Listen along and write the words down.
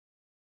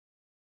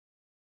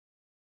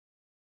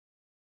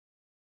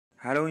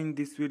Hello, in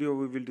this video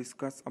we will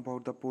discuss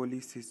about the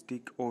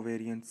polycystic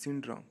ovarian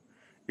syndrome.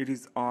 It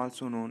is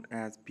also known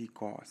as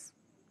pcos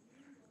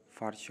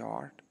for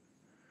short.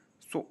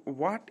 So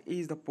what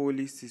is the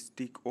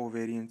polycystic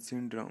ovarian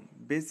syndrome?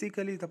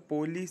 Basically, the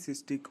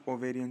polycystic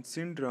ovarian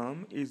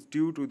syndrome is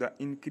due to the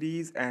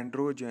increased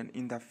androgen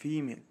in the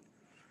female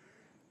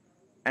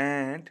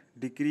and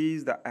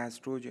decrease the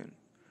estrogen.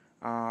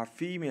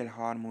 Female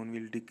hormone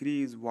will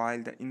decrease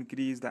while the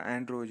increase the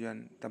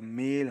androgen, the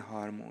male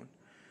hormone,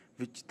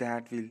 which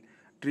that will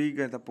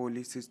trigger the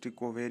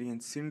polycystic ovarian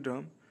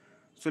syndrome.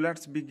 So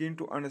let's begin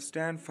to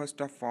understand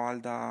first of all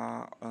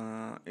the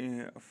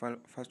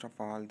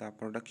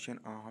production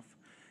of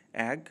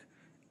egg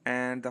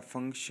and the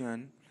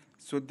function.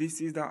 So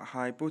this is the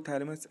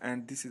hypothalamus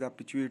and this is the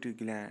pituitary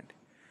gland.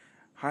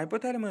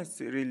 Hypothalamus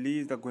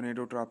release the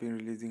gonadotropin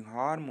releasing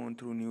hormone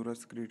through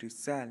neurosecretory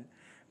cell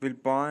will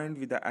bind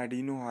with the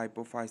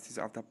adenohypophysis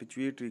of the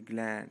pituitary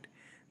gland,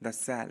 the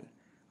cell.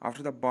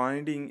 After the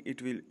binding,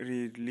 it will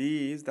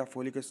release the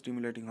follicle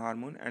stimulating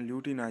hormone and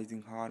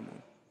luteinizing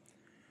hormone.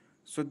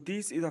 So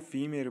this is a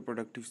female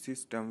reproductive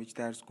system which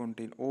does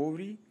contain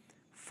ovary,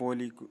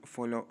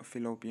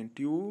 fallopian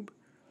tube,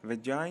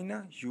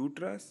 vagina,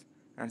 uterus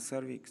and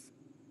cervix.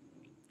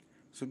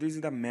 So this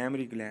is the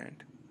mammary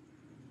gland.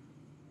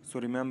 So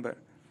remember,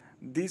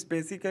 this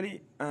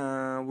basically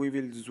we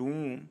will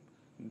zoom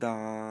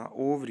the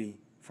ovary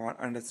for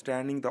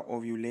understanding the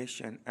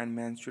ovulation and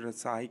menstrual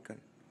cycle.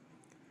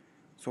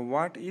 So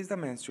what is the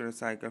menstrual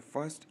cycle?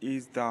 First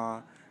is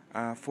the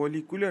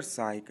follicular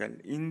cycle.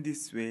 In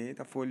this way,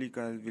 the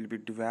follicle will be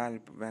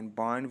developed when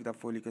bound with the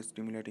follicle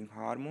stimulating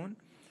hormone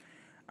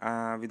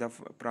with a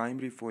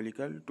primary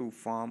follicle to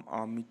form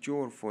a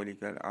mature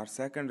follicle or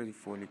secondary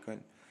follicle.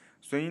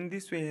 So in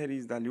this way, here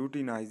is the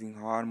luteinizing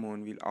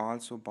hormone will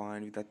also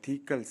bind with the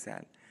thecal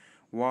cell,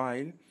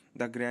 while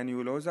the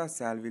granulosa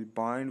cell will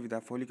bind with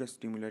the follicle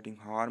stimulating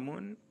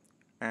hormone,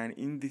 and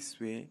in this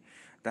way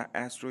the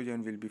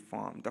estrogen will be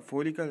formed. The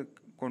follicle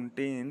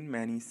contain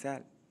many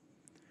cells.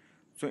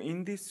 So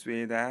in this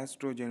way the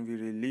estrogen will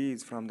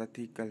release from the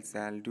thecal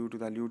cell due to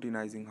the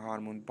luteinizing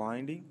hormone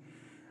binding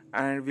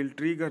and will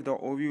trigger the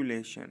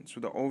ovulation. So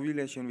the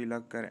ovulation will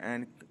occur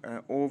and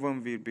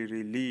ovum will be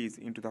released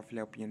into the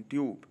fallopian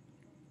tube.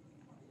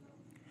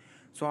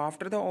 So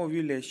after the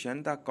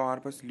ovulation, the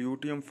corpus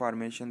luteum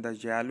formation, the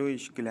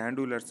yellowish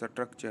glandular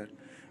structure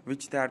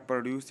which that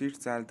produce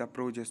itself the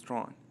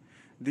progesterone.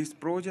 This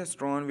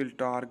progesterone will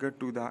target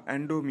to the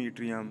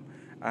endometrium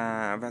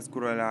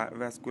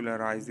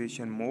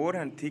vascularization more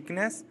and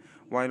thickness,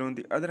 while on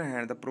the other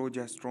hand the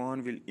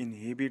progesterone will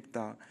inhibit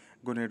the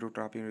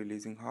gonadotropin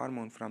releasing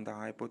hormone from the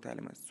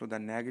hypothalamus. So the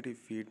negative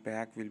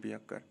feedback will be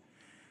occur.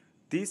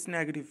 This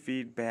negative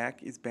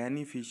feedback is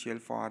beneficial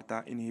for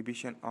the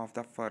inhibition of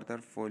the further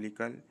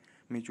follicle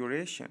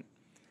maturation,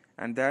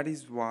 and that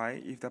is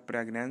why if the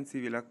pregnancy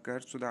will occur,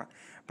 so the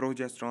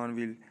progesterone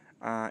will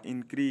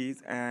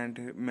increase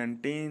and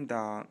maintain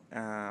the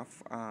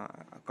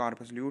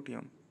corpus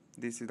luteum.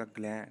 This is the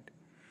gland,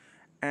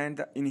 and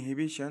the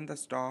inhibition the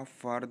stop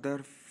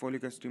further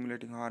follicle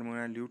stimulating hormone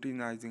and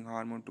luteinizing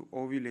hormone to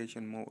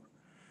ovulation more,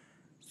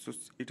 so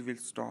it will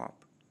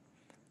stop.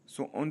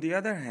 So on the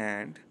other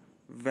hand,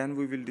 when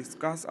we will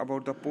discuss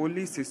about the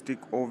polycystic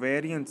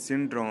ovarian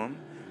syndrome,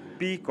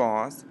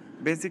 pcos,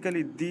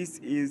 basically this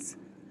is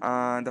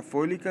the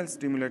follicle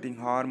stimulating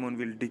hormone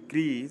will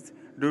decrease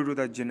due to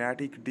the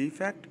genetic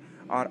defect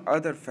or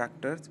other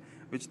factors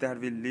which that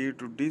will lead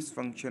to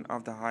dysfunction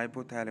of the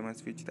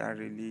hypothalamus which that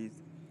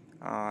release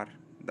or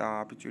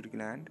the pituitary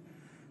gland.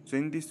 So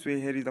in this way,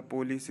 here is the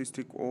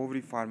polycystic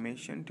ovary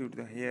formation due to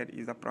the here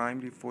is the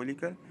primary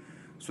follicle.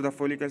 So the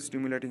follicle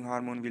stimulating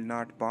hormone will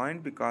not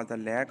bind because the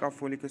lack of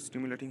follicle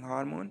stimulating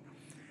hormone.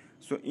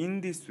 So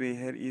in this way,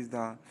 here is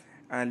the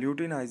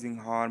luteinizing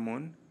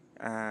hormone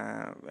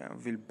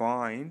will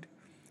bind.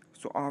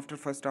 So after,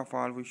 first of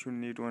all, we should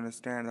need to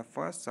understand the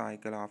first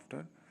cycle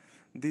after.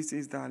 This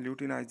is the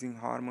luteinizing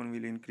hormone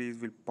will increase,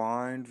 will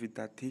bind with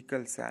the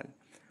thecal cell.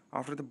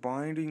 After the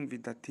binding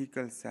with the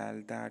thecal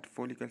cell, that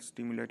follicle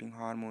stimulating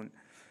hormone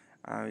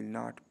will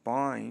not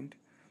bind.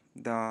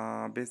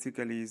 The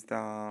basically is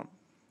the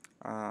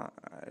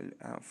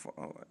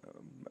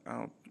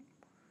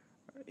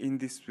in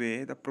this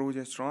way the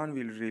progesterone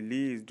will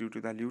release due to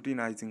the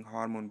luteinizing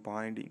hormone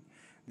binding.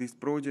 This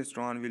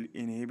progesterone will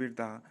inhibit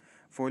the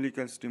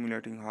follicle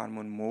stimulating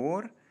hormone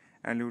more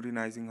and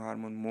luteinizing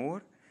hormone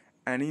more,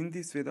 and in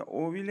this way the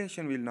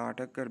ovulation will not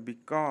occur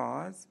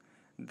because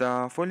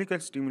the follicle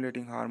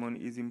stimulating hormone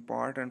is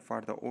important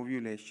for the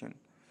ovulation.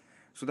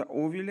 So the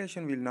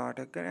ovulation will not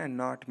occur and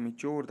not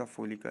mature the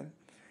follicle,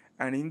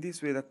 and in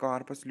this way the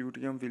corpus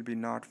luteum will be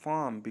not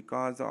formed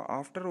because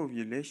after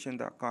ovulation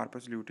the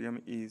corpus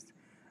luteum is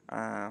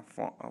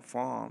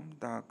formed.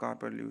 The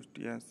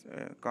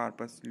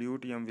corpus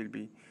luteum will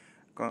be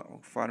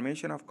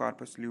formation of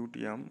corpus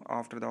luteum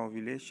after the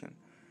ovulation.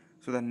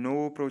 So the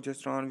no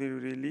progesterone will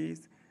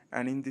release,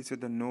 and in this way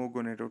the no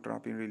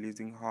gonadotropin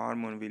releasing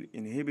hormone will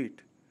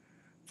inhibit.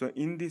 So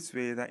in this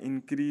way, the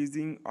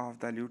increasing of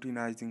the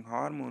luteinizing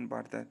hormone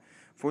but the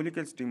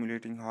follicle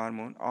stimulating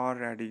hormone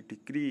already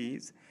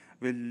decrease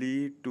will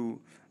lead to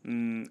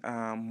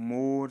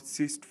more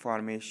cyst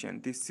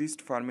formation. This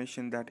cyst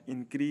formation that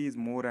increase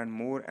more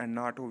and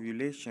not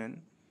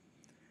ovulation,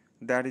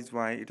 that is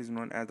why it is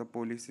known as the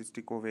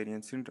polycystic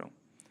ovarian syndrome.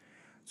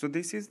 So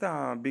this is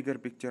the bigger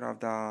picture of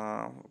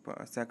the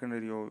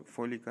secondary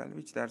follicle,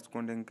 which that's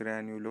contain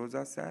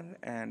granulosa cell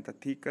and the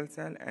thecal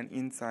cell, and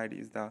inside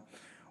is the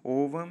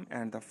ovum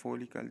and the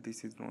follicle.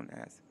 This is known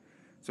as.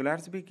 So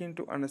let's begin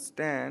to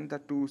understand the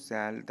two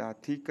cell, the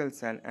thecal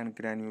cell and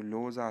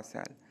granulosa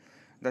cell.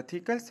 The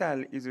thecal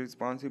cell is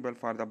responsible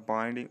for the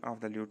binding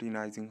of the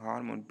luteinizing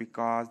hormone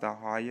because the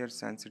higher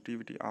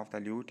sensitivity of the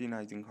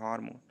luteinizing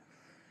hormone,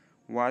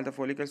 while the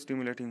follicle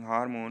stimulating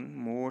hormone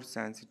more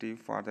sensitive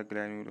for the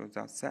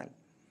granulosa cell.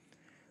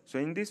 So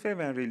in this way,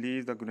 when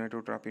released, the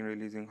gonadotropin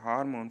releasing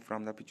hormone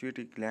from the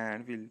pituitary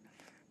gland will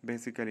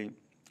basically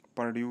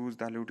produce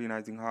the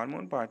luteinizing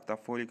hormone, but the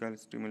follicle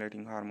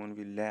stimulating hormone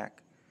will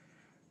lack.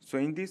 So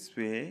in this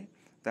way,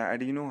 the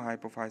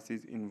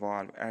adenohypophysis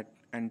involve at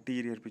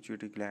anterior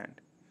pituitary gland.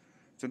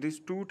 So these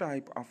two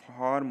type of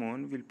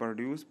hormone will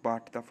produce,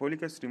 but the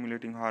follicle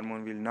stimulating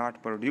hormone will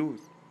not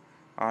produce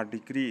or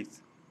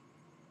decrease.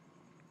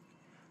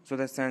 So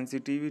the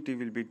sensitivity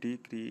will be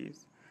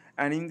decreased,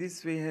 and in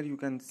this way here you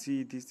can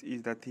see this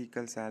is the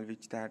thecal cell,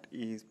 which that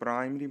is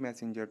primary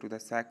messenger to the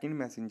second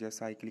messenger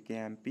cyclic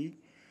AMP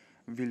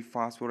will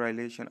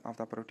phosphorylation of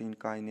the protein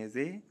kinase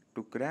A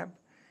to grab,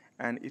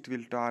 and it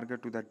will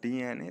target to the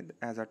DNA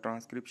as a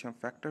transcription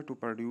factor to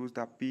produce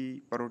the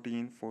P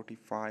protein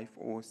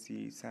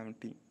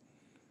 45OC17.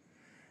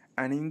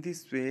 And in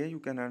this way you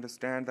can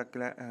understand the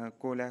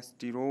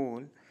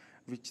cholesterol,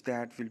 which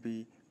that will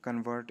be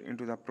convert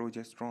into the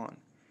progesterone.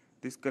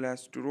 This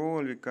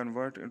cholesterol will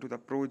convert into the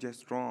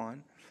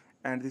progesterone,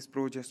 and this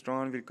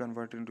progesterone will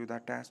convert into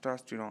the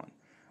testosterone.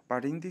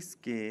 But in this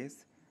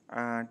case,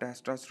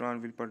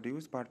 testosterone will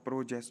produce, but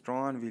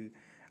progesterone will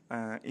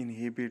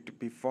inhibit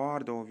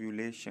before the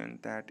ovulation,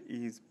 that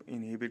is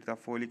inhibit the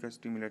follicle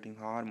stimulating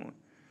hormone.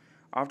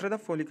 After the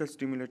follicle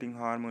stimulating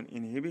hormone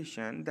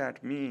inhibition,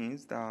 that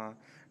means the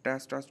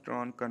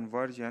testosterone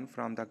conversion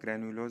from the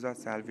granulosa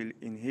cell will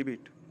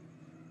inhibit.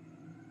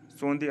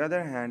 So on the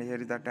other hand, here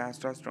is the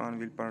testosterone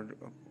will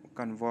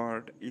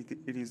convert, it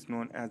is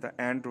known as the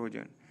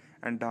androgen,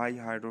 and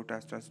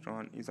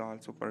dihydrotestosterone is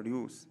also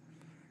produced.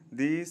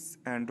 This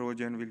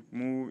androgen will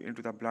move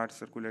into the blood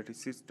circulatory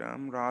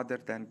system rather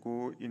than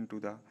go into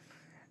the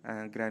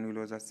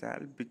granulosa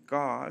cell,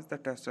 because the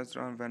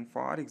testosterone, when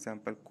for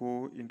example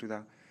go into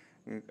the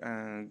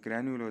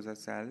granulosa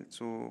cell,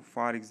 so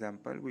for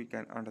example we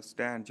can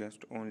understand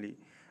just only,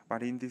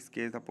 but in this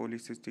case the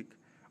polycystic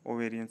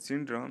ovarian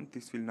syndrome,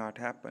 this will not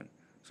happen.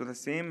 So the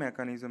same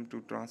mechanism to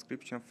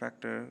transcription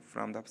factor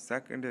from the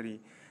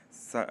secondary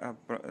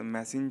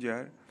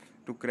messenger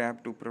to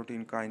grab to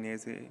protein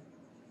kinase A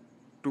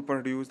to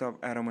produce the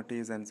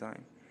aromatase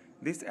enzyme.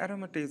 This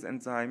aromatase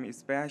enzyme is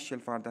special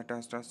for the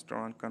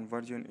testosterone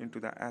conversion into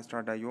the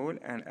estradiol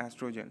and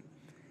estrogen.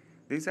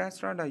 This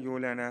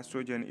estradiol and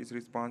estrogen is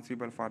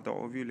responsible for the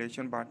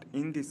ovulation, but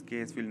in this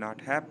case will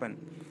not happen.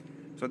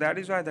 So that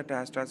is why the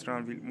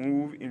testosterone will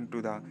move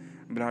into the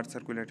blood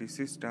circulatory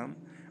system.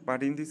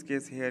 But in this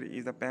case here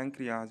is the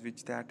pancreas,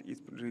 which that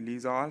is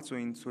release also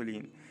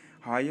insulin.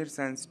 Higher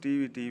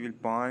sensitivity will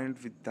bind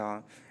with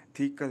the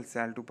thecal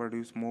cell to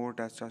produce more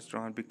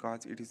testosterone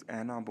because it is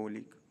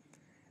anabolic.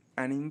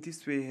 And in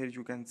this way here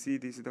you can see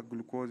this, the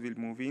glucose will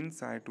move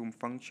inside to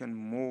function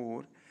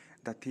more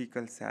the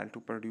thecal cell to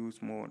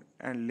produce more,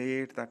 and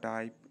late the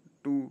type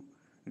 2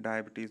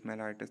 diabetes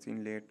mellitus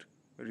in late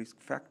risk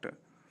factor.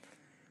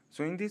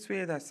 So in this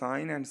way the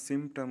sign and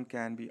symptom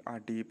can be a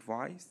deep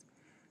voice,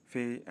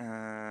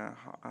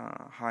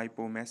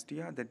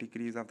 hypomestia, the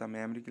decrease of the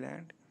mammary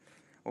gland,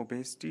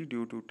 obesity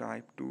due to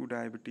type 2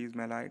 diabetes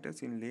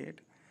mellitus in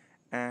late,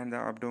 and the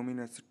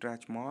abdominal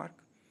stretch mark.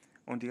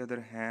 On the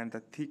other hand,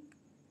 the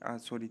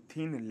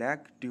thin leg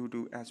due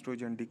to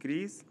estrogen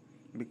decrease,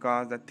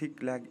 because the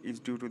thick leg is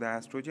due to the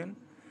estrogen,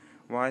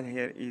 while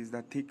here is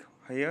the thick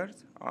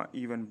hairs or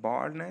even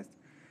baldness,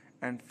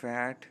 and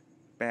fat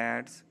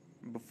pads,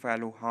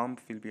 buffalo hump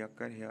will be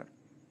occur here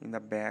in the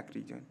back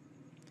region,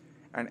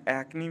 and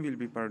acne will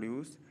be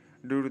produced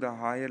due to the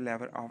higher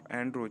level of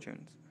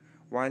androgens,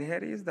 while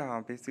here is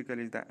the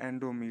basically the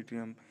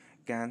endometrium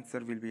cancer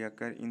will be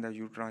occur in the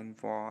uterine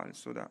wall.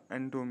 So the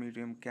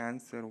endometrium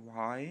cancer,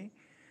 why?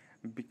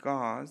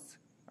 Because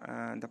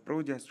the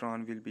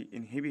progesterone will be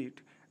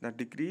inhibit, the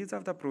decrease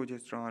of the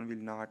progesterone will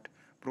not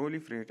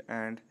proliferate,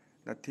 and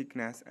the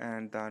thickness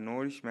and the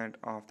nourishment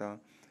of the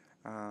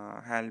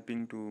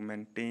helping to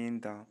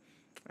maintain the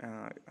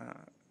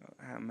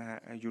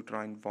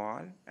uterine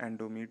wall,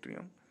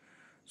 endometrium.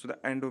 So the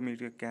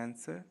endometrial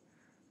cancer,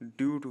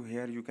 due to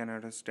here you can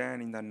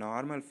understand in the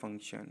normal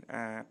function,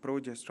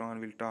 progesterone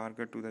will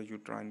target to the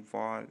uterine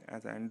wall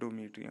as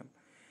endometrium,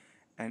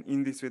 and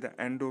in this way the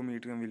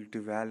endometrium will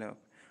develop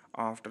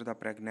after the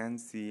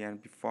pregnancy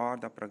and before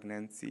the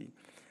pregnancy.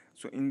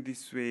 So in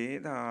this way,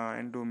 the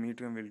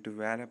endometrium will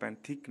develop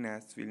and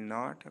thickness will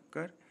not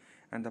occur,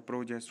 and the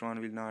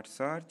progesterone will not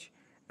surge,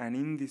 and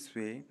in this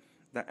way,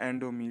 the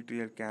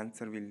endometrial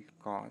cancer will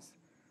cause.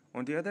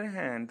 On the other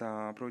hand,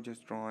 the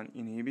progesterone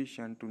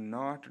inhibition to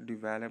not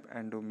develop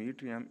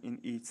endometrium in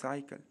each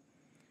cycle.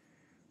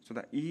 So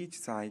the each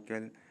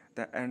cycle,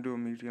 the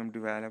endometrium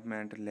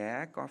development,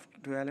 lack of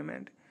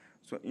development.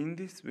 So in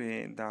this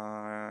way,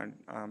 the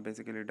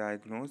basically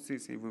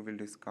diagnosis we will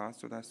discuss.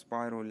 So the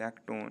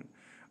spironolactone,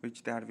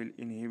 which that will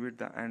inhibit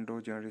the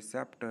androgen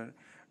receptor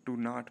to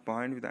not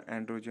bind with the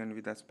androgen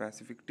with a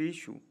specific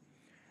tissue.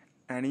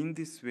 And in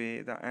this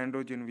way, the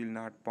androgen will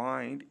not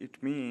bind.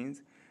 It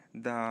means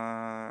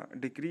the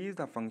decrease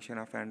the function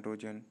of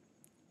androgen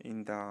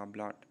in the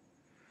blood.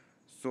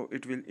 So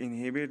it will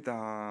inhibit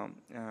the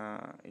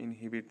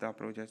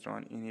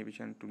progesterone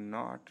inhibition to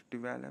not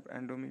develop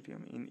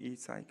endometrium in each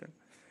cycle.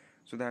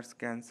 So that's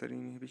cancer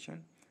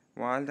inhibition.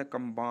 While the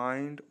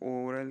combined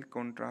oral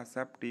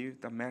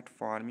contraceptive, the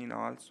metformin,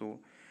 also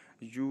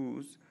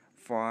used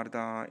for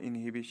the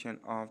inhibition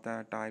of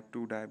the type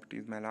 2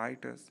 diabetes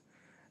mellitus,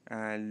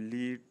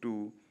 lead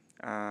to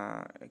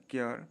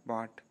cure,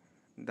 but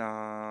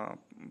the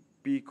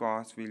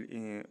pcos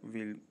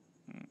will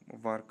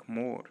work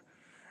more.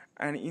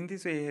 And in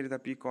this way, here the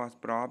pcos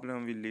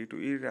problem will lead to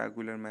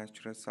irregular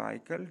menstrual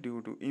cycle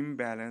due to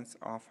imbalance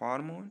of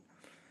hormone,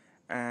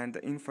 and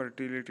the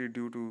infertility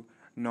due to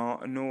no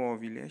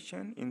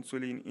ovulation,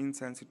 insulin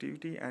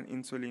insensitivity, and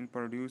insulin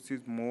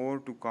produces more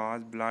to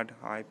cause blood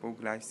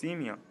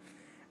hypoglycemia,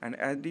 and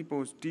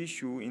adipose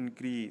tissue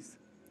increase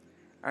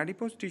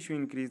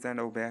and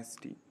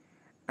obesity,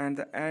 and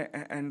the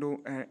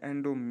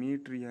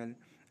endometrial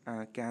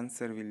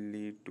cancer will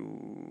lead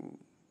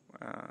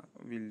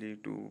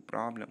to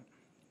problem.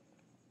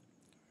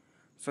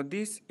 So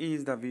this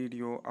is the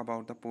video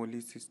about the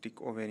polycystic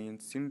ovarian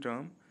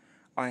syndrome.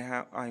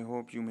 I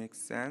hope you make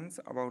sense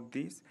about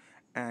this,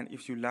 and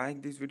if you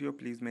like this video,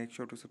 please make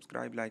sure to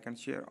subscribe, like, and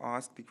share.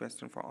 Ask the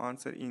question for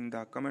answer in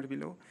the comment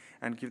below,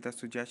 and give the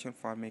suggestion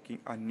for making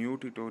a new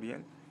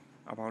tutorial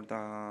about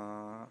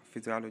the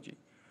physiology.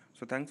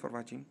 So thanks for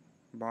watching.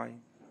 Bye.